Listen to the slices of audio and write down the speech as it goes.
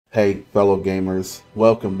Hey, fellow gamers,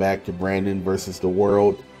 welcome back to Brandon versus the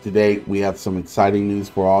World. Today, we have some exciting news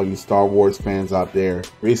for all you Star Wars fans out there.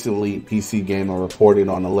 Recently, PC Gamer reported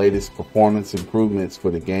on the latest performance improvements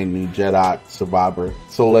for the game New Jedi Survivor.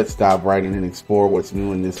 So let's dive right in and explore what's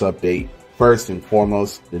new in this update. First and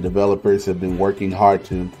foremost, the developers have been working hard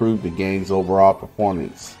to improve the game's overall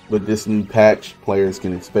performance. With this new patch, players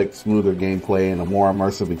can expect smoother gameplay and a more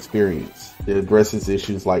immersive experience. It addresses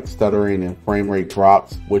issues like stuttering and frame rate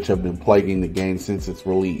drops, which have been plaguing the game since its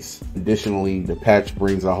release. Additionally, the patch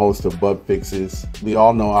brings a host of bug fixes. We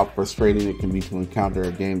all know how frustrating it can be to encounter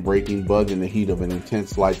a game-breaking bug in the heat of an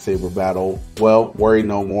intense lightsaber battle. Well, worry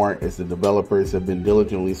no more, as the developers have been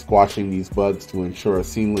diligently squashing these bugs to ensure a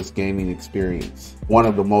seamless gaming experience. One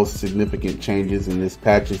of the most significant changes in this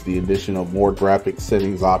patch is the addition of more graphic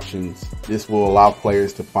settings options. This will allow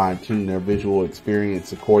players to fine-tune their visual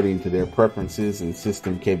experience according to their preferences and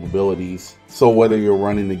system capabilities. So whether you're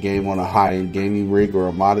running the game on a high-end gaming rig or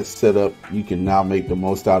a modest setup, you can now make the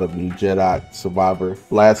most out of New Jedi Survivor.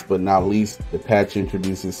 Last but not least, the patch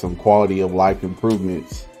introduces some quality of life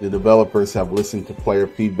improvements. The developers have listened to player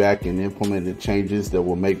feedback and implemented changes that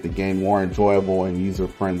will make the game more enjoyable and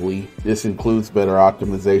user-friendly. This includes better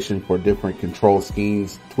optimization for different control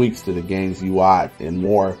schemes, tweaks to the game's UI, and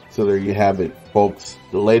more. So there you have it, folks.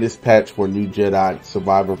 The latest patch for New Jedi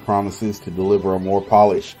Survivor promises to deliver a more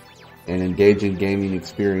polished and engaging gaming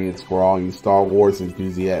experience for all you Star Wars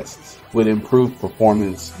enthusiasts. With improved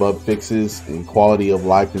performance, bug fixes, and quality of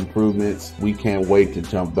life improvements, we can't wait to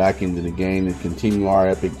jump back into the game and continue our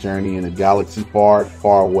epic journey in a galaxy far,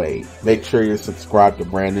 far away. Make sure you're subscribed to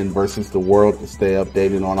Brandon versus the World to stay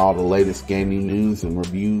updated on all the latest gaming news and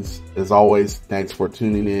reviews. As always, thanks for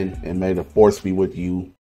tuning in, and may the Force be with you